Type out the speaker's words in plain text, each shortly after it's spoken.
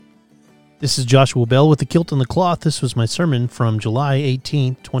This is Joshua Bell with The Kilt and the Cloth. This was my sermon from July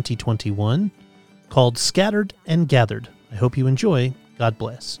 18, 2021, called Scattered and Gathered. I hope you enjoy. God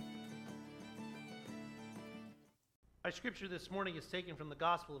bless. Our scripture this morning is taken from the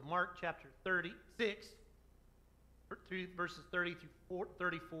Gospel of Mark, chapter 36, through verses 30 through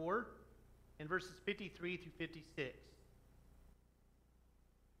 34, and verses 53 through 56. If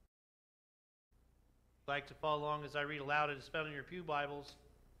you'd like to follow along as I read aloud, it is found in your pew Bibles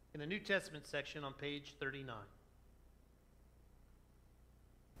in the New Testament section on page 39.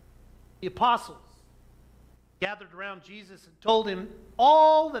 The apostles gathered around Jesus and told him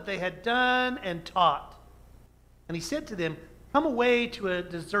all that they had done and taught. And he said to them, "Come away to a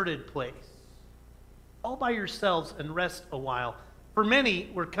deserted place, all by yourselves, and rest a while." For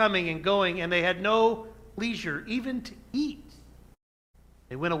many were coming and going, and they had no leisure even to eat.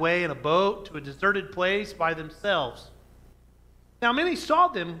 They went away in a boat to a deserted place by themselves. Now many saw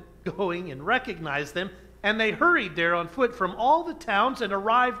them going and recognized them, and they hurried there on foot from all the towns and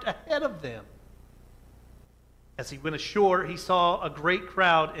arrived ahead of them. As he went ashore, he saw a great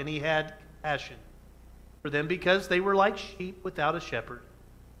crowd, and he had compassion for them because they were like sheep without a shepherd.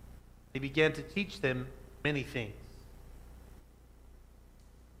 He began to teach them many things.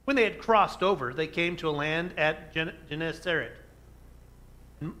 When they had crossed over, they came to a land at Gennesaret,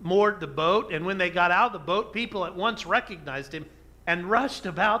 moored the boat, and when they got out of the boat, people at once recognized him and rushed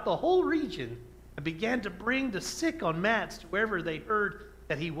about the whole region and began to bring the sick on mats to wherever they heard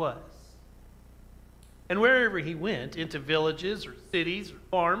that he was. And wherever he went, into villages or cities or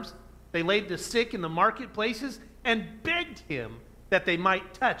farms, they laid the sick in the marketplaces and begged him that they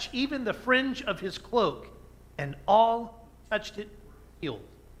might touch even the fringe of his cloak, and all who touched it were healed.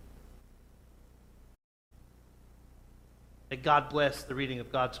 May God bless the reading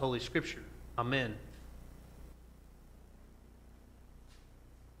of God's Holy Scripture. Amen.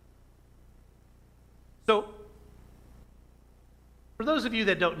 So, for those of you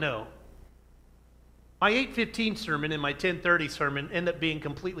that don't know, my 8:15 sermon and my 10:30 sermon end up being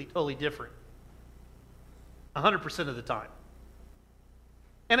completely, totally different. 100% of the time.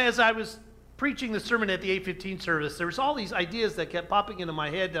 And as I was preaching the sermon at the 8:15 service, there was all these ideas that kept popping into my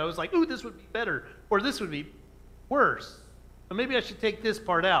head that I was like, ooh, this would be better, or this would be worse. Or maybe I should take this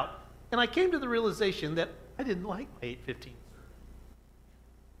part out. And I came to the realization that I didn't like my 8:15 sermon.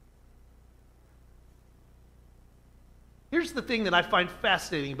 Here's the thing that I find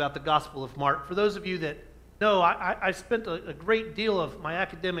fascinating about the Gospel of Mark. For those of you that know, I spent a great deal of my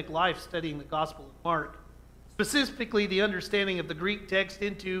academic life studying the Gospel of Mark, specifically the understanding of the Greek text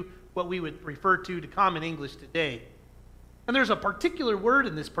into what we would refer to common English today. And there's a particular word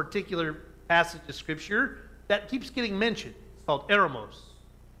in this particular passage of Scripture that keeps getting mentioned. It's called eremos,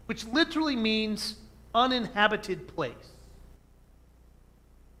 which literally means uninhabited place.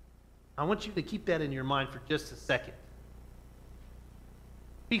 I want you to keep that in your mind for just a second.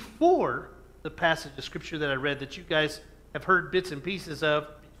 Before the passage of Scripture that I read that you guys have heard bits and pieces of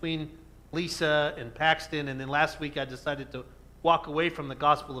between Lisa and Paxton, and then last week I decided to walk away from the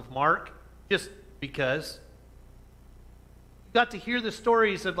Gospel of Mark just because you got to hear the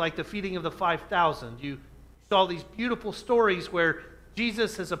stories of like the feeding of the 5,000. You saw these beautiful stories where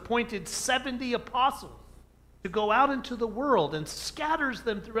Jesus has appointed 70 apostles to go out into the world and scatters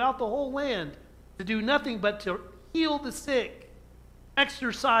them throughout the whole land to do nothing but to heal the sick,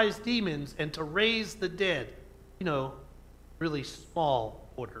 exorcise demons, and to raise the dead. You know, really small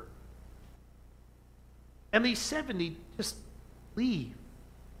order. And these 70 just leave.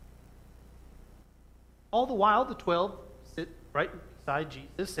 All the while, the 12 sit right beside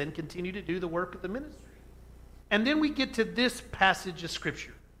Jesus and continue to do the work of the ministry. And then we get to this passage of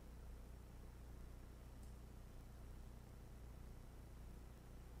Scripture.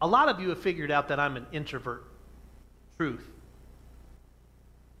 A lot of you have figured out that I'm an introvert. Truth.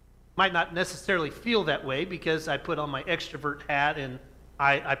 Might not necessarily feel that way because I put on my extrovert hat and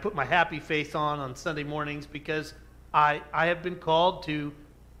I put my happy face on Sunday mornings because I have been called to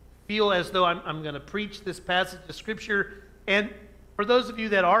feel as though I'm going to preach this passage of Scripture. And for those of you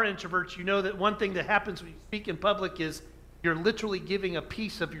that are introverts, you know that one thing that happens when you speak in public is you're literally giving a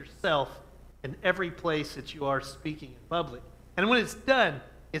piece of yourself in every place that you are speaking in public. And when it's done,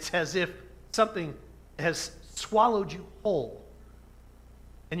 it's as if something has swallowed you whole.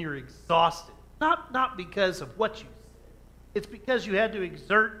 And you're exhausted. Not because of what you said. It's because you had to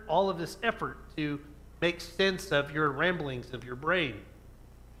exert all of this effort to make sense of your ramblings of your brain.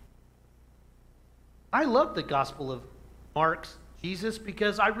 I love the Gospel of Mark's Jesus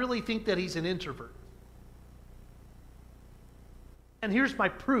because I really think that he's an introvert. And here's my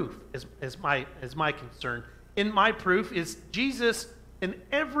proof as my concern. In my proof is Jesus in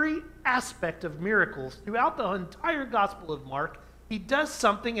every aspect of miracles throughout the entire Gospel of Mark. He does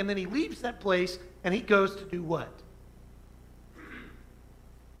something and then he leaves that place and he goes to do what?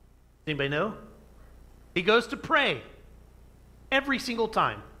 Anybody know? He goes to pray every single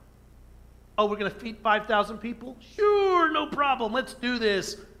time. Oh, we're going to feed 5,000 people? Sure, no problem. Let's do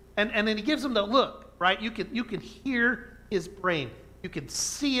this. And then he gives them the look, right? You can hear his brain. You can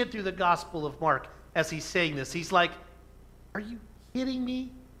see it through the Gospel of Mark as he's saying this. He's like, are you kidding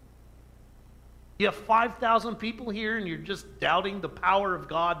me? You have 5,000 people here and you're just doubting the power of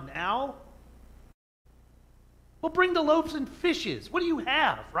God now? Well, bring the loaves and fishes. What do you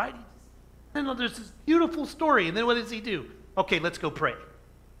have, right? And there's this beautiful story. And then what does he do? Okay, let's go pray.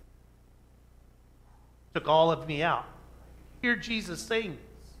 Took all of me out. Hear Jesus saying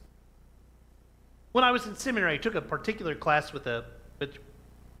this. When I was in seminary, I took a particular class which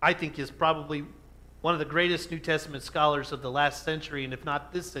I think is probably one of the greatest New Testament scholars of the last century, and if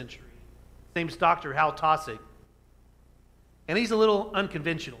not this century. His name's Dr. Hal Taussig. And he's a little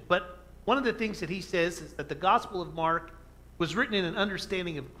unconventional, but one of the things that he says is that the Gospel of Mark was written in an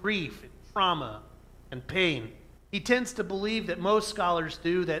understanding of grief and trauma and pain. He tends to believe that most scholars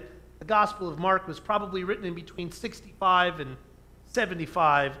do, that the Gospel of Mark was probably written in between 65 and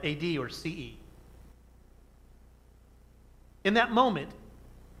 75 AD or CE. In that moment,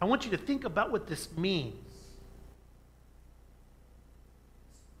 I want you to think about what this means.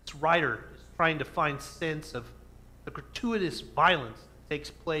 This writer is trying to find sense of the gratuitous violence that takes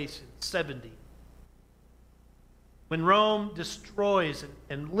place in 70. When Rome destroys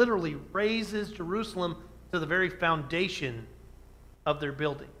and literally razes Jerusalem to the very foundation of their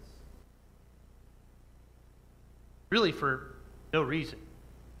buildings. Really for no reason.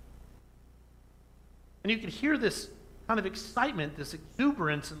 And you can hear this kind of excitement, this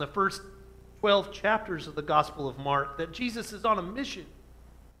exuberance in the first 12 chapters of the Gospel of Mark, that Jesus is on a mission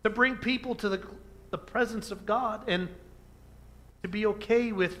to bring people to the presence of God and to be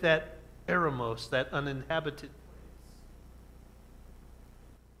okay with that eremos, that uninhabited place.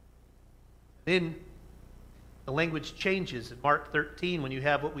 Then the language changes in Mark 13 when you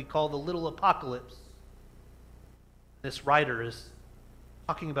have what we call the little apocalypse. This writer is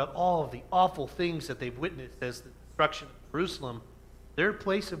talking about all of the awful things that they've witnessed as the destruction of Jerusalem. Their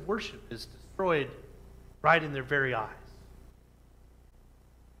place of worship is destroyed right in their very eyes.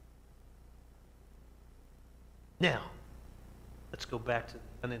 Now, let's go back to the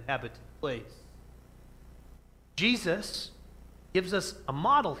uninhabited place. Jesus gives us a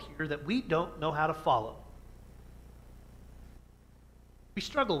model here that we don't know how to follow. We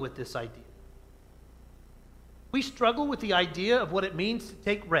struggle with this idea. We struggle with the idea of what it means to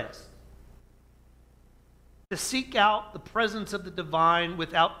take rest, to seek out the presence of the divine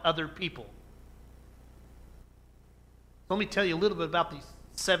without other people. Let me tell you a little bit about these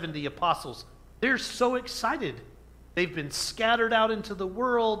 70 apostles. They're so excited. They've been scattered out into the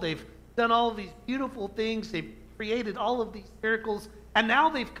world. They've done all of these beautiful things. They've created all of these miracles. And now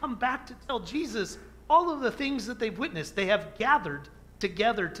they've come back to tell Jesus all of the things that they've witnessed. They have gathered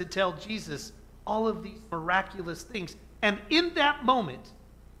together to tell Jesus all of these miraculous things. And in that moment,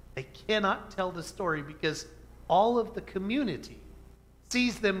 they cannot tell the story because all of the community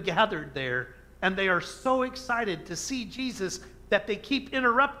sees them gathered there, and they are so excited to see Jesus that they keep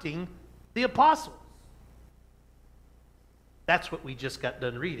interrupting the apostles. That's what we just got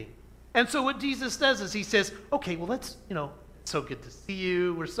done reading. And so what Jesus does is he says, okay, well, let's, it's so good to see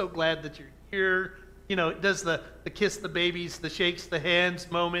you. We're so glad that you're here. It does the kiss the babies, the shakes the hands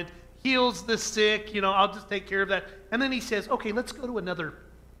moment, heals the sick, I'll just take care of that. And then he says, okay, let's go to another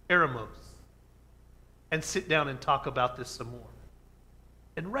eremos and sit down and talk about this some more.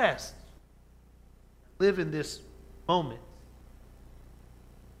 And rest. Live in this moment.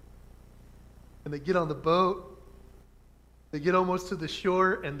 And they get on the boat. They get almost to the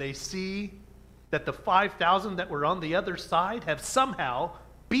shore and they see that the 5,000 that were on the other side have somehow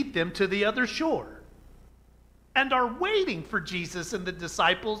beat them to the other shore and are waiting for Jesus and the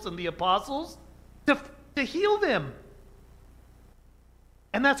disciples and the apostles to heal them.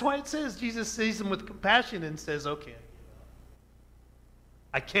 And that's why it says Jesus sees them with compassion and says, okay,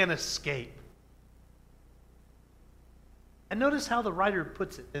 I can't escape. And notice how the writer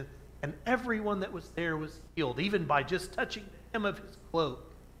puts it. And everyone that was there was healed, even by just touching the hem of his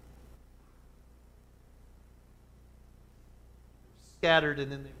cloak. Scattered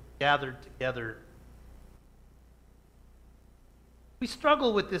and then they were gathered together. We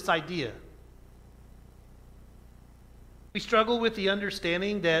struggle with this idea. We struggle with the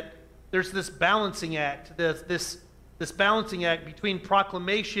understanding that there's this balancing act, this balancing act between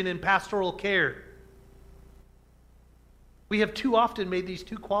proclamation and pastoral care. We have too often made these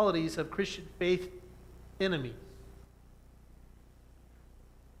two qualities of Christian faith enemies.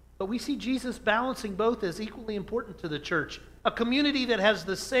 But we see Jesus balancing both as equally important to the church. A community that has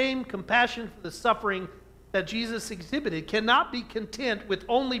the same compassion for the suffering that Jesus exhibited cannot be content with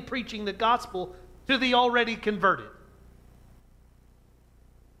only preaching the gospel to the already converted.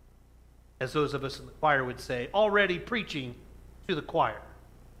 As those of us in the choir would say, already preaching to the choir.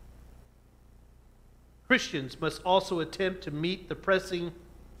 Christians must also attempt to meet the pressing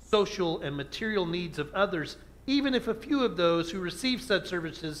social and material needs of others, even if a few of those who receive such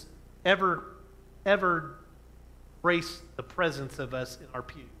services ever grace the presence of us in our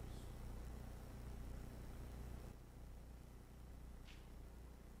pews.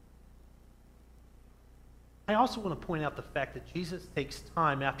 I also want to point out the fact that Jesus takes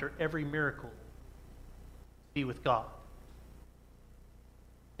time after every miracle to be with God.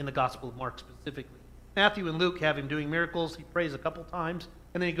 In the Gospel of Mark specifically. Matthew and Luke have him doing miracles. He prays a couple times,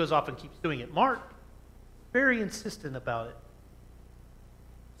 and then he goes off and keeps doing it. Mark, very insistent about it.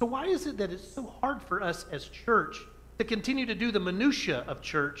 So why is it that it's so hard for us as church to continue to do the minutia of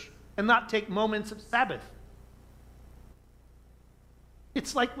church and not take moments of Sabbath?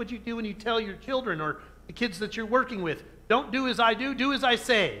 It's like what you do when you tell your children or the kids that you're working with, don't do as I do as I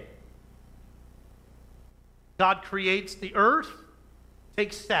say. God creates the earth,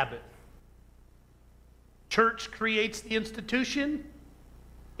 takes Sabbath. Church creates the institution,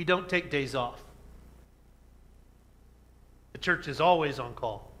 we don't take days off. The church is always on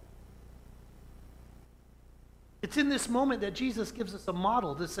call. It's in this moment that Jesus gives us a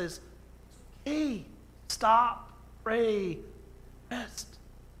model that says, hey, stop, pray, rest.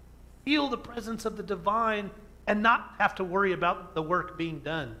 Feel the presence of the divine and not have to worry about the work being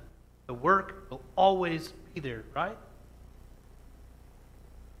done. The work will always be there, right?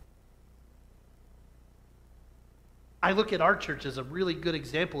 I look at our church as a really good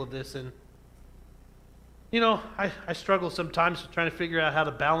example of this, and I struggle sometimes with trying to figure out how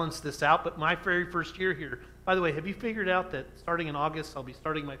to balance this out, but my very first year here, by the way, have you figured out that starting in August, I'll be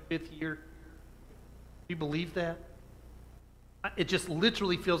starting my 5th year? Do you believe that? It just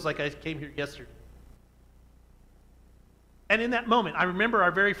literally feels like I came here yesterday. And in that moment, I remember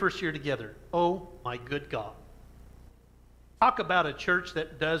our very first year together. Oh, my good God. Talk about a church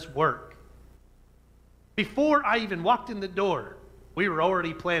that does work. Before I even walked in the door, we were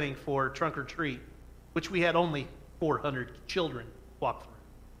already planning for trunk or treat, which we had only 400 children walk through.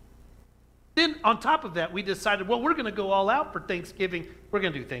 Then on top of that, we decided, well, we're going to go all out for Thanksgiving. We're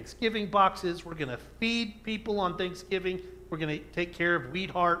going to do Thanksgiving boxes. We're going to feed people on Thanksgiving. We're going to take care of Wheat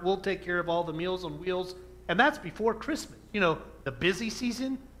Heart. We'll take care of all the Meals on Wheels. And that's before Christmas. The busy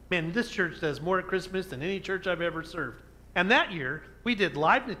season. Man, this church does more at Christmas than any church I've ever served. And that year, we did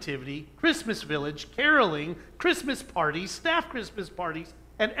live nativity, Christmas village, caroling, Christmas parties, staff Christmas parties,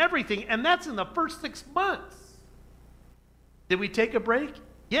 and everything. And that's in the first 6 months. Did we take a break?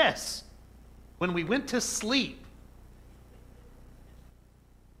 Yes. When we went to sleep.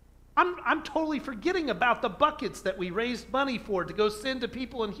 I'm totally forgetting about the buckets that we raised money for to go send to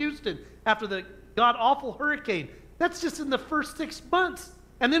people in Houston after the god-awful hurricane. That's just in the first 6 months.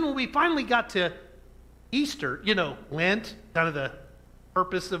 And then when we finally got to Easter, Lent, kind of the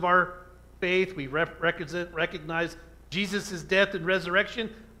purpose of our faith, we recognize Jesus' death and resurrection.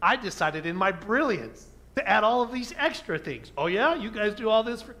 I decided in my brilliance to add all of these extra things. Oh yeah, you guys do all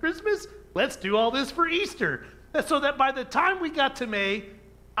this for Christmas? Let's do all this for Easter. So that by the time we got to May,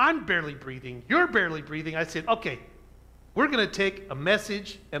 I'm barely breathing, you're barely breathing. I said, okay, we're going to take a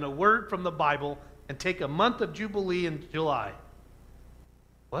message and a word from the Bible and take a month of Jubilee in July.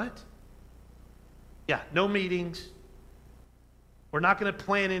 What? Yeah, no meetings. We're not going to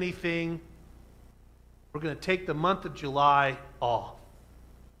plan anything. We're going to take the month of July off.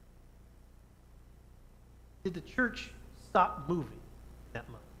 Did the church stop moving that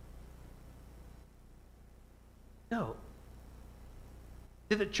month? No.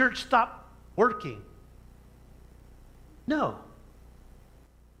 Did the church stop working? No.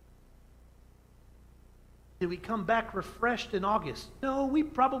 Did we come back refreshed in August? No, we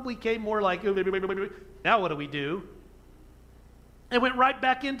probably came more like, now what do we do? And went right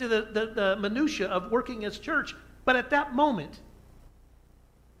back into the minutia of working as church. But at that moment,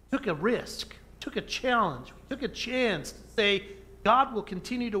 took a risk, took a challenge, took a chance to say, God will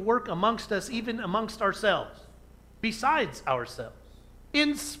continue to work amongst us, even amongst ourselves, besides ourselves,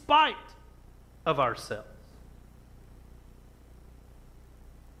 in spite of ourselves.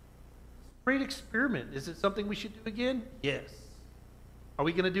 Great experiment. Is it something we should do again? Yes. Are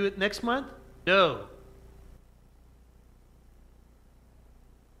we going to do it next month? No.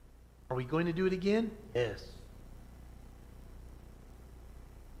 Are we going to do it again? Yes.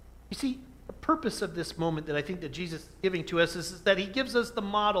 You see, the purpose of this moment that I think that Jesus is giving to us is that he gives us the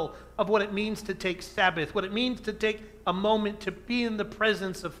model of what it means to take Sabbath, what it means to take a moment to be in the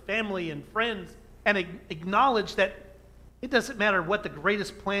presence of family and friends and acknowledge that it doesn't matter what the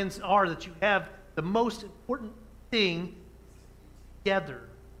greatest plans are that you have. The most important thing is together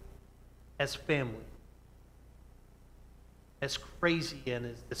as family. As crazy and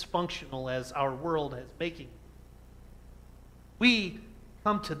as dysfunctional as our world is making it, we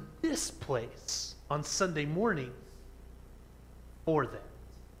come to this place on Sunday mornings for that.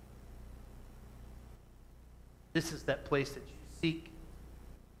 This is that place that you seek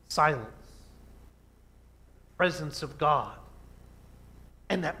silence, the presence of God,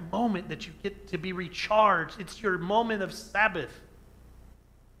 and that moment that you get to be recharged. It's your moment of Sabbath.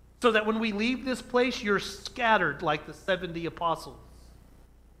 So that when we leave this place, you're scattered like the 70 apostles.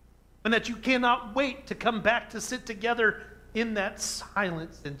 And that you cannot wait to come back to sit together in that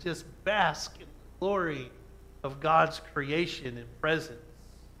silence and just bask in the glory of God's creation and presence.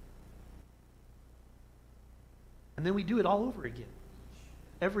 And then we do it all over again,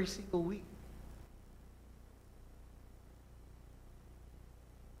 every single week.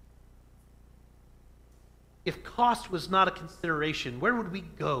 If cost was not a consideration, where would we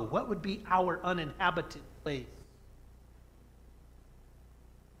go? What would be our uninhabited place?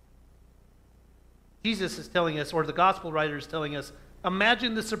 Jesus is telling us, or the gospel writer is telling us,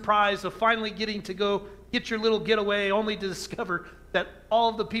 imagine the surprise of finally getting to go get your little getaway only to discover that all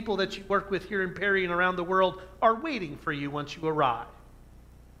of the people that you work with here in Perry and around the world are waiting for you once you arrive.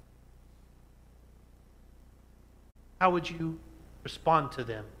 How would you respond to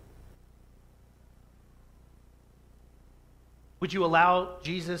them? Would you allow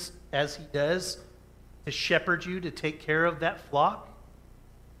Jesus, as he does, to shepherd you, to take care of that flock?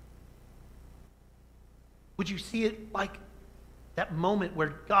 Would you see it like that moment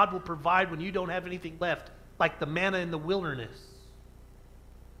where God will provide when you don't have anything left, like the manna in the wilderness?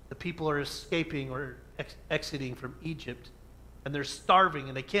 The people are escaping or exiting from Egypt, and they're starving,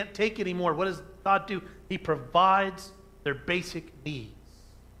 and they can't take anymore. What does God do? He provides their basic needs.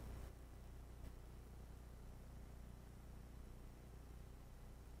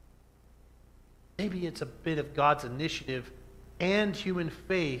 Maybe it's a bit of God's initiative and human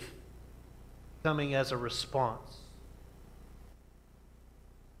faith coming as a response.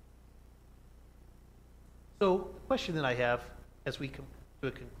 So the question that I have as we come to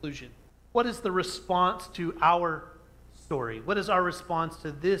a conclusion, what is the response to our story? What is our response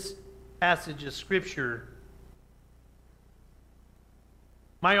to this passage of Scripture?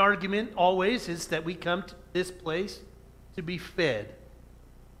 My argument always is that we come to this place to be fed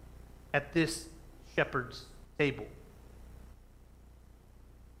at this shepherd's table.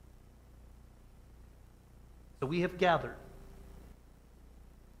 So we have gathered.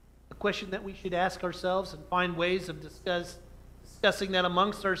 The question that we should ask ourselves and find ways of discussing that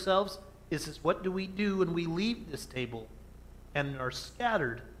amongst ourselves is what do we do when we leave this table and are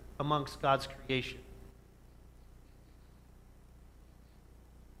scattered amongst God's creation?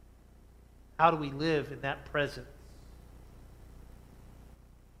 How do we live in that presence?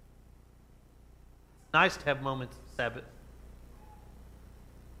 It's nice to have moments of Sabbath,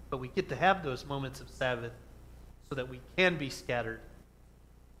 but we get to have those moments of Sabbath so that we can be scattered,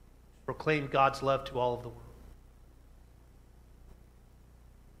 proclaim God's love to all of the world.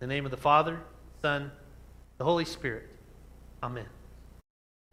 In the name of the Father, Son, the Holy Spirit. Amen.